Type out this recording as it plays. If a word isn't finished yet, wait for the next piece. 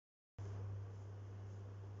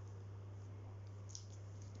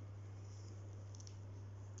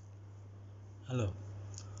Hello,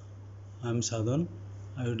 I'm Sadhan.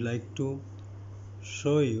 I would like to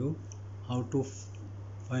show you how to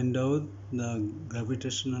find out the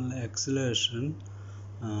gravitational acceleration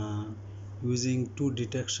uh, using two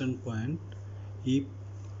detection points. If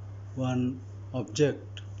one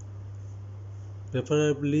object,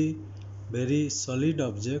 preferably very solid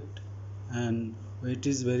object and weight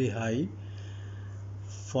is very high,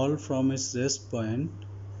 fall from its rest point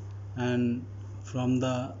and from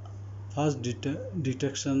the first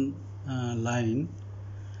detection line,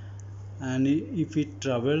 and if it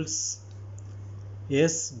travels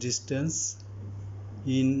s distance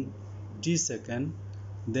in t second,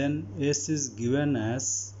 then s is given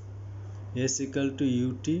as s equal to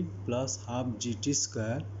ut plus half gt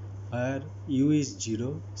square, where u is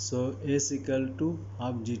 0, so s equal to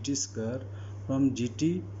half gt square. From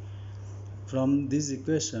this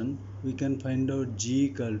equation we can find out g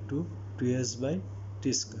equal to 2s by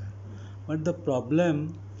t square. But the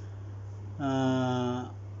problem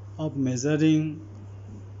of measuring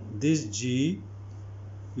this g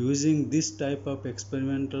using this type of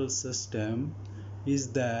experimental system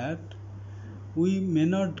is that we may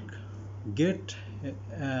not get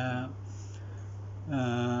uh,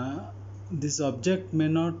 this object may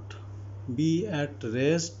not be at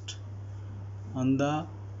rest on the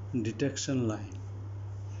detection line.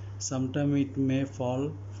 Sometimes it may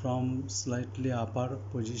fall from slightly upper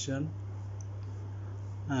position,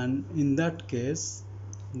 and in that case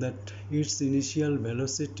that its initial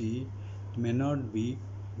velocity may not be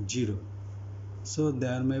 0, so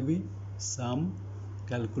there may be some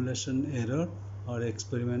calculation error or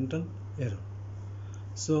experimental error.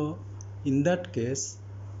 So in that case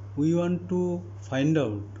we want to find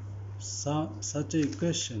out such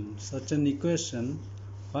an equation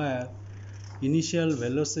where initial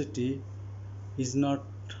velocity is not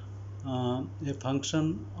a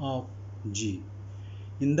function of g.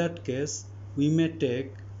 In that case we may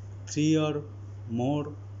take 3 or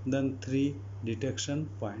more than 3 detection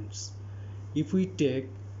points. If we take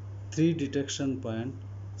 3 detection points,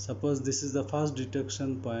 suppose this is the first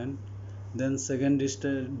detection point, then second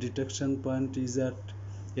detection point is at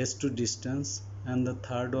s2 distance, and the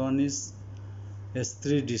third one is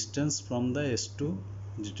s3 distance from the s2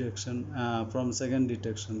 detection from second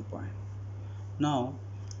detection point. Now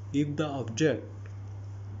if the object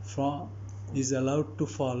is allowed to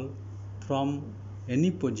fall from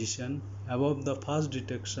any position above the first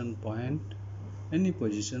detection point, any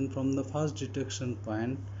position from the first detection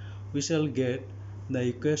point, we shall get the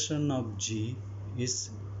equation of g is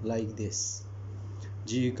like this: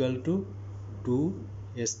 g equal to 2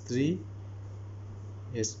 s3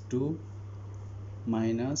 s2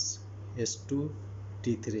 minus s2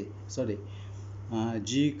 t3,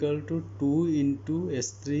 g equal to 2 into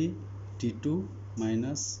s3 t2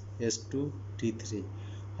 minus s2 t3,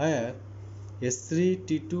 where s3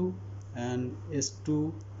 t2 and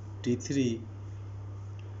s2 t3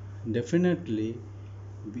 definitely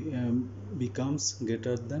becomes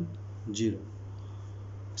greater than 0.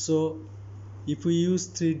 So if we use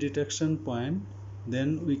 3 detection point,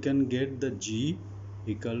 then we can get the g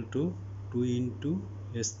equal to 2 into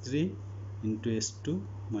s3 into s2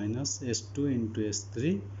 minus s2 into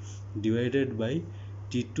s3 divided by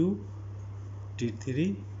t2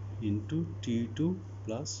 t3 into t2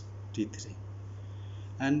 plus t3.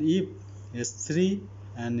 And if s3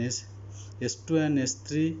 and s2 and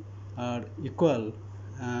s3 are equal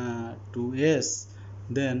to s,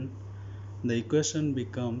 then the equation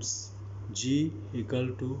becomes g equal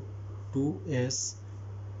to 2s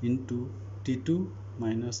into t2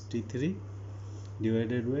 minus t3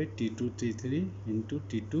 divided by t2 t3 into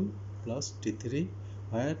t2 plus t3,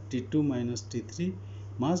 where t2 minus t3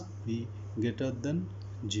 must be greater than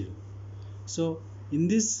 0. So in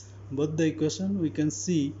this both the equation we can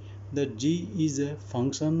see that g is a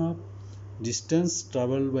function of distance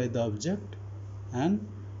traveled by the object and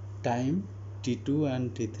time t2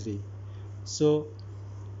 and t3. So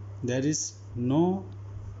there is no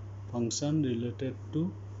function related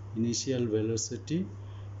to initial velocity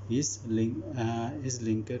is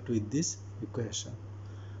linked with this equation.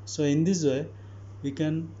 So in this way we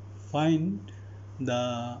can find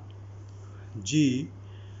the g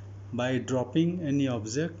by dropping any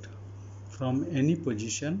object from any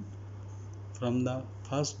position from the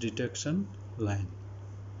first detection line.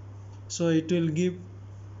 So it will give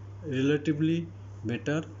relatively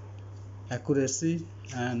better accuracy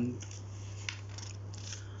and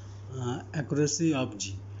accuracy of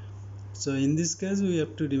g. So in this case we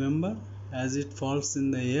have to remember, as it falls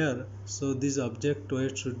in the air, so this object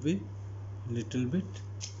weight should be little bit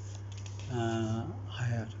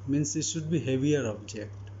higher, means it should be heavier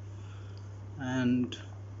object, and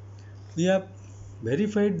we have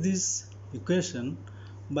verified this equation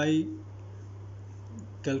by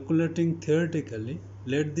calculating theoretically.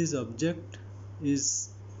 Let this object is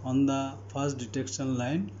on the first detection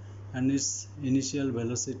line and its initial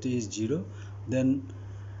velocity is 0, then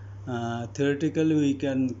theoretically we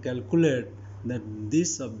can calculate that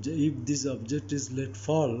this object, if this object is let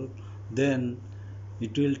fall, then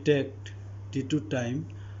it will take t2 time,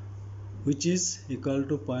 which is equal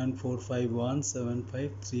to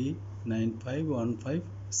 0.4517539515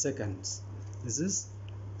 seconds. This is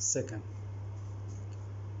second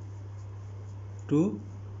to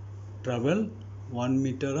travel 1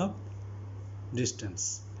 meter of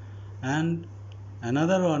distance, and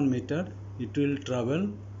another 1 meter it will travel,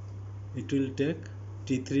 it will take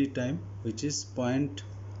t3 time, which is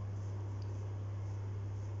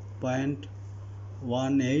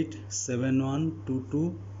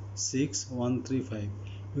 0.1871226135.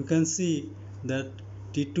 You can see that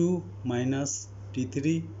t2 minus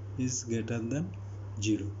t3 is greater than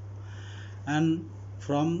 0, and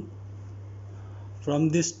from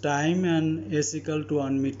this time and s equal to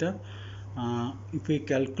 1 meter, if we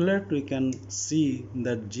calculate, we can see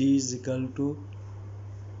that g is equal to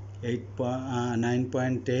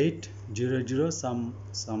 9.800,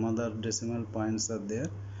 some other decimal points are there,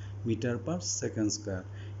 meter per second square.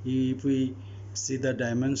 If we see the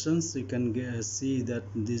dimensions, you can see that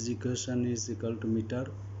this equation is equal to meter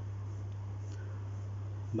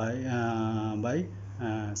by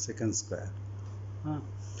second square.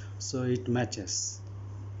 So it matches.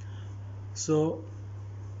 So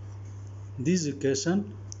this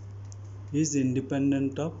equation is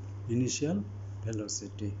independent of initial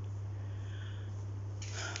velocity.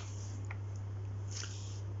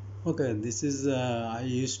 Okay, this is I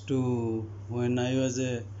used to, when I was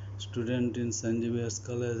a student in St. Xavier's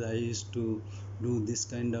College, I used to do this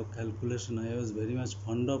kind of calculation. I was very much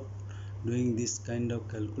fond of doing this kind of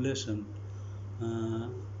calculation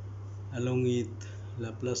along with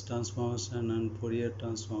Laplace transformation and Fourier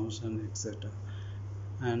transformation, etc.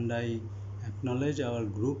 And I acknowledge our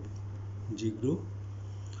group, G group.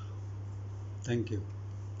 Thank you.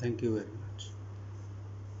 Thank you very much.